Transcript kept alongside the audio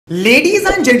Ladies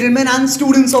and gentlemen and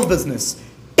students of business,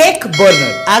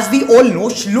 TechBurner, as we all know,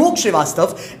 Shlok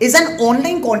Srivastav is an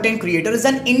online content creator, is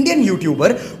an Indian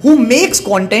YouTuber who makes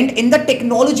content in the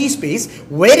technology space,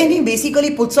 wherein he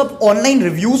basically puts up online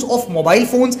reviews of mobile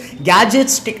phones,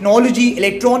 gadgets, technology,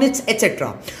 electronics,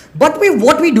 etc. But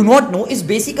what we do not know is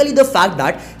basically the fact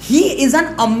that he is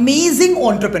an amazing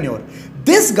entrepreneur.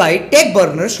 This guy,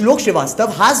 TechBurner, Shlok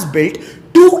Srivastav, has built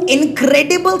two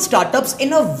incredible startups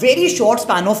in a very short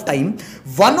span of time.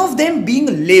 One of them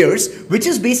being Layers, which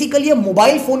is basically a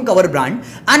mobile phone cover brand,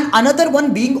 and another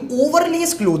one being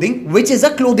Overlays Clothing, which is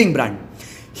a clothing brand.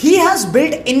 He has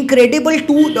built incredible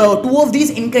two of these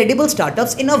incredible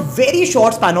startups in a very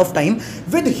short span of time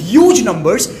with huge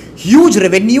numbers, huge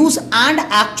revenues, and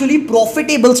actually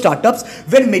profitable startups,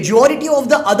 when majority of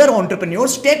the other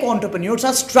entrepreneurs, tech entrepreneurs,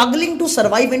 are struggling to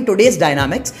survive in today's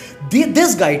dynamics.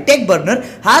 This guy,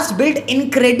 TechBurner, has built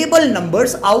incredible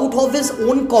numbers out of his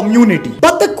own community.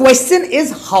 But the question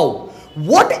is how?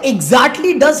 What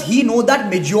exactly does he know that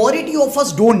majority of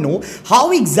us don't know?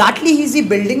 How exactly is he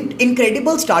building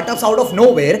incredible startups out of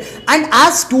nowhere? And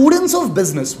as students of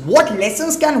business, what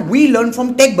lessons can we learn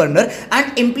from TechBurner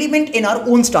and implement in our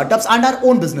own startups and our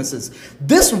own businesses?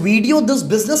 This video, this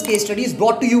business case study is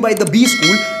brought to you by the B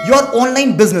School, your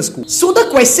online business school. So the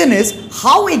question is,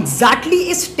 how exactly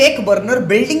is TechBurner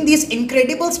building these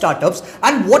incredible startups,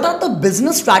 and what are the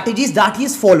business strategies that he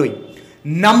is following?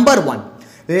 Number one,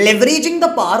 leveraging the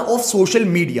power of social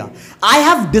media. I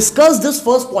have discussed this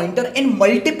first pointer in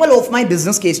multiple of my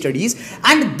business case studies,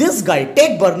 and this guy,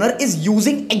 TechBurner, is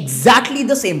using exactly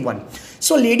the same one.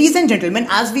 So ladies and gentlemen,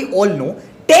 as we all know,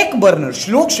 TechBurner,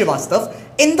 Shlok Srivastav,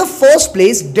 in the first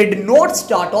place did not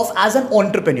start off as an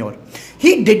entrepreneur.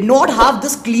 He did not have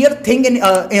this clear thing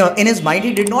in his mind.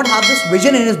 He did not have this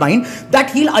vision in his mind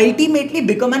that he'll ultimately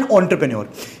become an entrepreneur.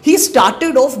 He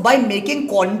started off by making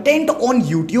content on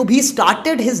YouTube. He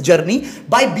started his journey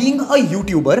by being a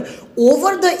YouTuber.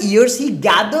 Over the years, he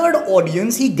gathered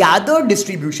audience, he gathered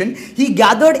distribution, he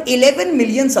gathered 11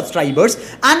 million subscribers,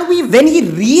 and when he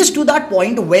reached to that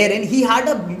point wherein he had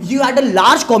a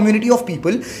large community of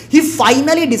people, he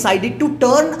finally decided to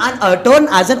turn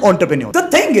as an entrepreneur. The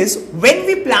thing is, when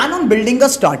we plan on building a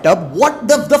startup, what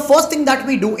the first thing that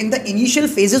we do in the initial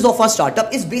phases of our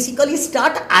startup is basically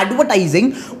start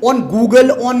advertising on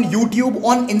Google, on YouTube,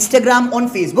 on Instagram, on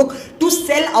Facebook to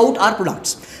sell out our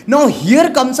products. Now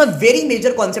here comes a very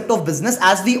major concept of business,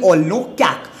 as we all know,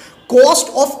 CAC. Cost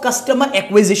of customer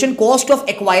acquisition, cost of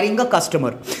acquiring a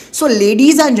customer. So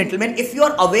ladies and gentlemen, if you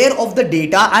are aware of the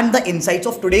data and the insights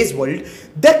of today's world,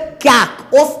 the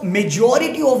CAC of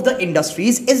majority of the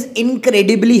industries is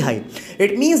incredibly high.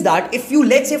 It means that if you,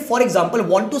 let's say for example,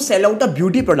 want to sell out a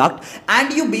beauty product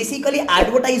and you basically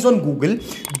advertise on Google,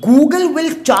 Google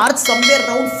will charge somewhere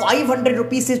around 500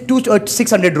 rupees to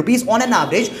 600 rupees on an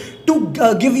average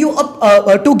to give you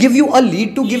a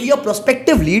lead, to give you a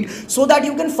prospective lead, so that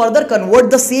you can further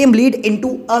convert the same lead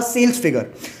into a sales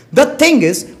figure. The thing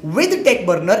is, with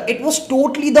TechBurner, it was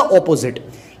totally the opposite.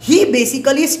 He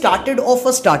basically started off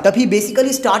a startup. He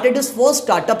basically started his first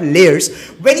startup, Layers,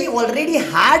 when he already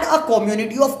had a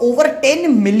community of over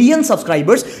 10 million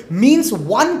subscribers, means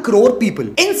 1 crore people.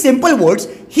 In simple words,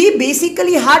 he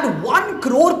basically had 1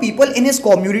 crore people in his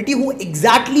community who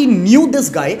exactly knew this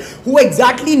guy, who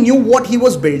exactly knew what he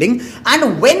was building.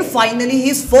 And when finally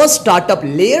his first startup,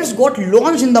 Layers, got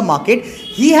launched in the market,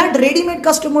 he had ready-made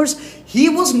customers. He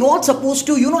was not supposed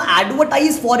to,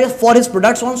 advertise for his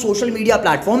products on social media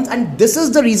platforms, and this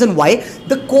is the reason why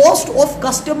the cost of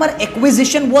customer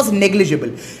acquisition was negligible.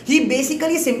 He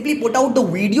basically simply put out the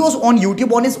videos on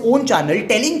YouTube on his own channel,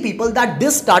 telling people that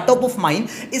this startup of mine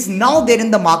is now there in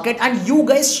the market, and you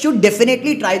guys should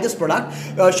definitely try this product.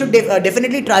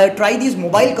 Definitely try these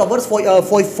mobile covers for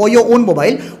your own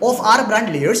mobile of our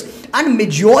brand Layers. And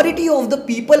majority of the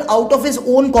people out of his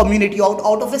own community, out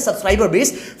of his subscriber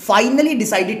base, finally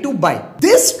decided to buy.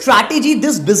 This strategy,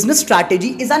 this business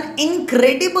strategy, is an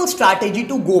incredible strategy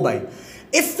to go by.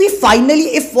 If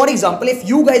for example, if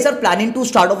you guys are planning to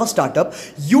start off a startup,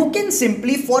 you can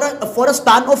simply for a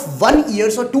span of 1 year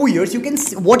or 2 years,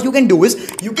 what you can do is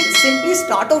you can simply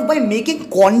start off by making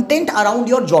content around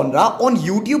your genre on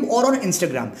YouTube or on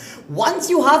Instagram. Once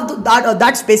you have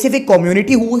that specific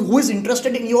community who is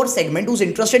interested in your segment, who's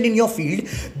interested in your field,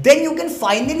 then you can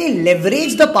finally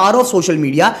leverage the power of social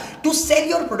media to sell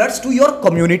your products to your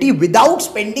community without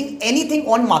spending anything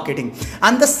on marketing.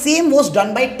 And the same was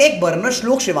done by TechBurner,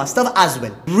 Shlok Srivastav as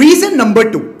well. Reason number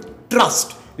 2,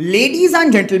 trust. Ladies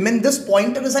and gentlemen, this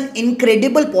pointer is an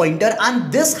incredible pointer,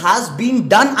 and this has been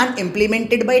done and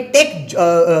implemented by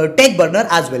TechBurner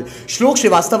as well, Shlok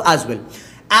Srivastav as well.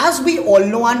 As we all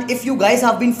know, and if you guys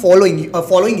have been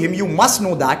following him, you must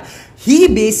know that he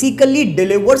basically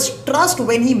delivers trust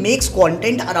when he makes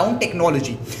content around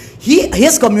technology.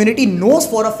 His community knows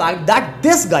for a fact that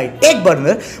this guy,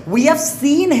 TechBurner, we have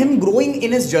seen him growing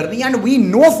in his journey, and we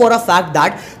know for a fact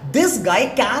that this guy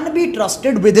can be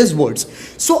trusted with his words.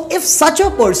 So if such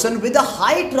a person with a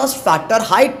high trust factor,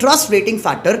 high trust rating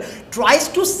factor tries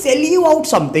to sell you out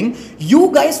something,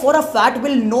 you guys for a fact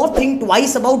will not think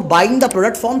twice about buying the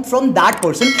product from that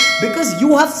person, because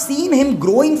you have seen him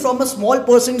growing from a small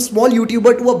person, small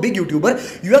YouTuber, to a big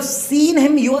YouTuber. You have seen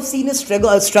him, you have seen his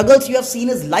struggles, you have seen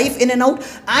his life in and out,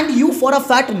 and you for a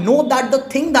fact know that the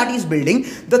thing that he's building,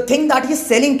 the thing that he's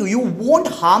selling to you won't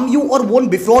harm you or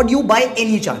won't defraud you by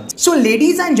any chance. So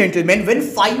ladies and gentlemen, when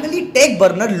finally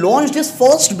TechBurner launched his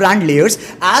first brand, Layers,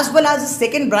 as well as his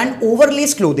second brand,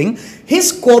 Overlays Clothing,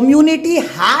 his community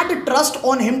had trust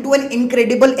on him to an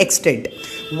incredible extent.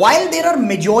 While there are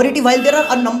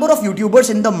a number of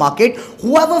YouTubers in the market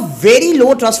who have a very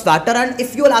low trust factor, and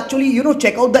if you'll actually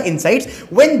check out the insights,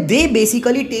 when they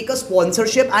basically take a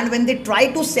sponsorship and when they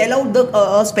try to sell out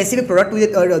the specific product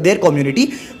to their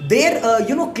community, their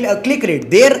click rate,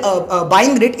 their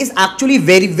buying rate is actually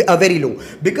very low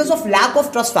because of lack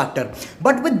of trust factor.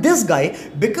 But with this guy,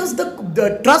 because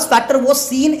the trust factor was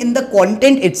seen in the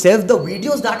content itself, the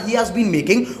videos that he has been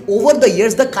making over the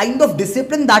years, the kind of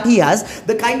discipline that he has,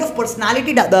 the kind of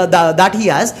personality that he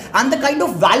has, and the kind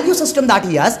of value system that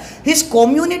he has, his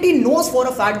community knows for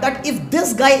a fact that if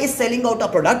this guy is selling out a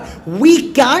product,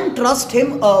 we can trust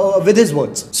him with his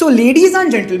words. So ladies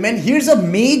and gentlemen, here's a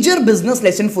major business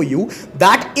lesson for you,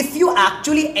 that if you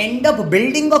actually end up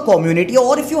building a community,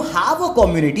 or if you have a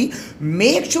community,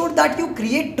 make sure that you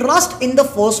create trust in the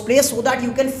first place, so that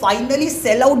you can finally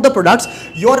sell out the products,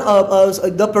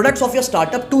 the products of your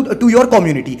startup to your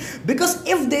community. Because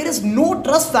if there is no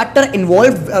trust factor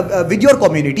involved with your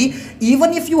community,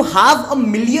 even if you have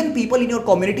 1 million people in your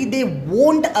community, they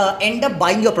won't end up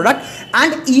buying your product.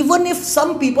 And even if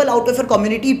some people out of your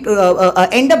community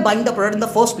end up buying the product in the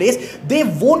first place, they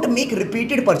won't make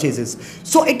repeated purchases.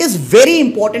 So it is very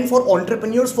important for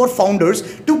entrepreneurs, for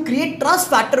founders, to create trust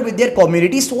factor with their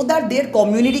community, so that their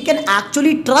community can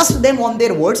actually trust them on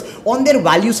their words, on their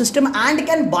value system, and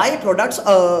can buy products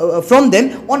from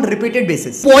them on repeated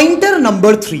basis. Pointer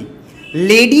number 3,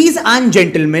 ladies and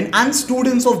gentlemen and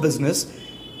students of business,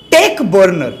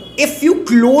 TechBurner, if you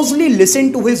closely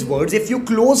listen to his words, if you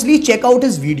closely check out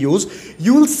his videos,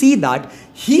 you will see that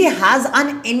he has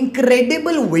an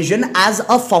incredible vision as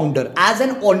a founder, as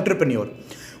an entrepreneur.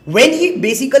 When he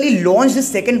basically launched his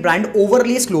second brand,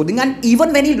 Overlays Clothing, and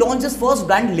even when he launched his first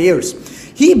brand, Layers,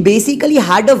 he basically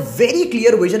had a very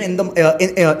clear vision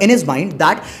in his mind,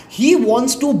 that he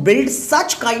wants to build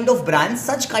such kind of brands,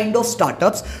 such kind of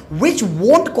startups, which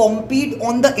won't compete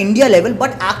on the India level,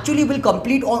 but actually will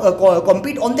compete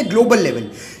on the global level.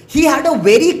 He had a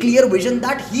very clear vision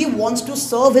that he wants to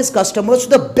serve his customers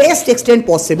to the best extent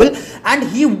possible, and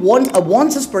he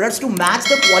wants his products to match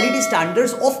the quality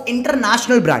standards of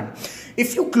international brand.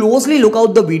 If you closely look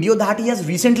out the video that he has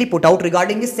recently put out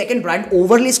regarding his second brand,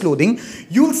 Overlays Clothing,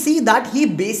 you'll see that he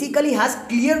basically has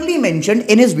clearly mentioned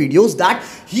in his videos that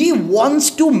he wants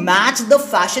to match the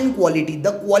fashion quality,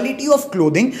 the quality of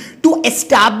clothing, to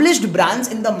established brands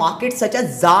in the market such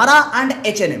as Zara and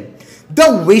H&M.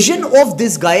 The vision of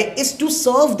this guy is to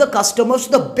serve the customers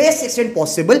to the best extent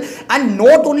possible, and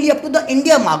not only up to the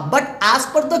India mark, but as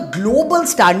per the global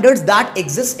standards that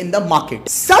exist in the market.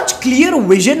 Such clear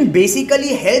vision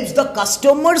basically helps the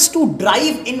customers to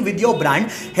drive in with your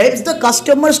brand, helps the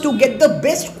customers to get the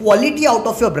best quality out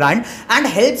of your brand, and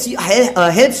helps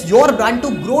your brand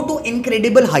to grow to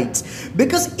incredible heights.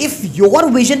 Because if your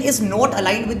vision is not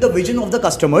aligned with the vision of the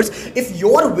customers, if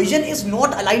your vision is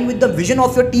not aligned with the vision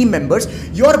of your team members,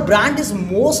 your brand is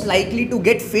most likely to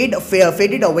get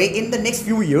faded away in the next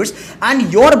few years,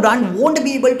 and your brand won't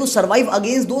be able to survive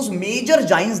against those major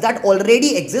giants that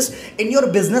already exist in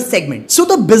your business segment. So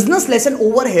the business lesson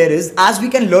over here is, as we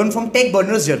can learn from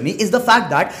TechBurner's journey, is the fact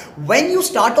that when you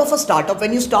start off a startup,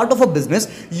 when you start off a business,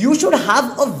 you should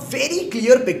have a very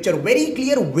clear picture, very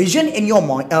clear vision in your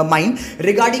mind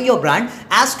regarding your brand,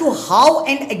 as to how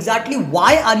and exactly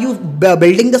why are you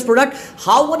building this product,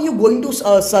 how are you going to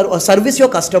service your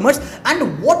customers,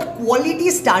 and what quality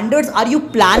standards are you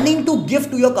planning to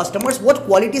give to your customers, what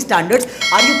quality standards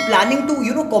are you planning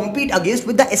to compete against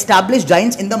with the established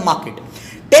giants in the market.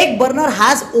 TechBurner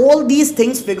has all these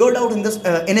things figured out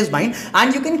in his mind,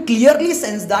 and you can clearly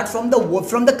sense that from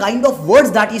the kind of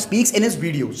words that he speaks in his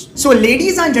videos. So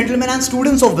ladies and gentlemen and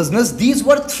students of business, these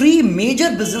were three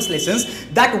major business lessons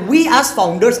that we as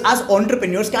founders, as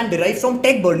entrepreneurs can derive from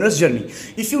TechBurner's journey.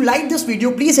 If you like this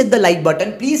video, please hit the like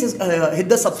button, please hit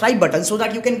the subscribe button so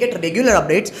that you can get regular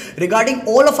updates regarding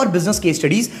all of our business case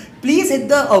studies. Please hit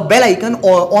the bell icon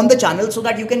on the channel so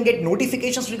that you can get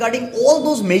notifications regarding all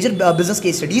those major business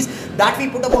case studies that we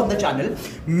put up on the channel.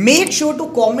 Make sure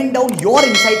to comment down your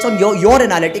insights on your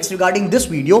analytics regarding this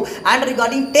video and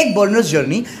regarding TechBurner's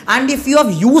journey. And if you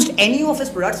have used any of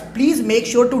his products, please make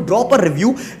sure to drop a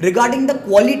review regarding the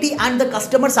quality and the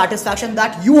customer satisfaction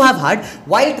that you have had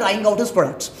while trying out his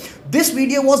products. This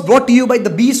video was brought to you by the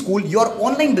B School, your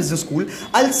online business school.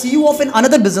 I'll see you off in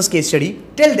another business case study.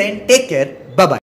 Till then, take care. Bye-bye.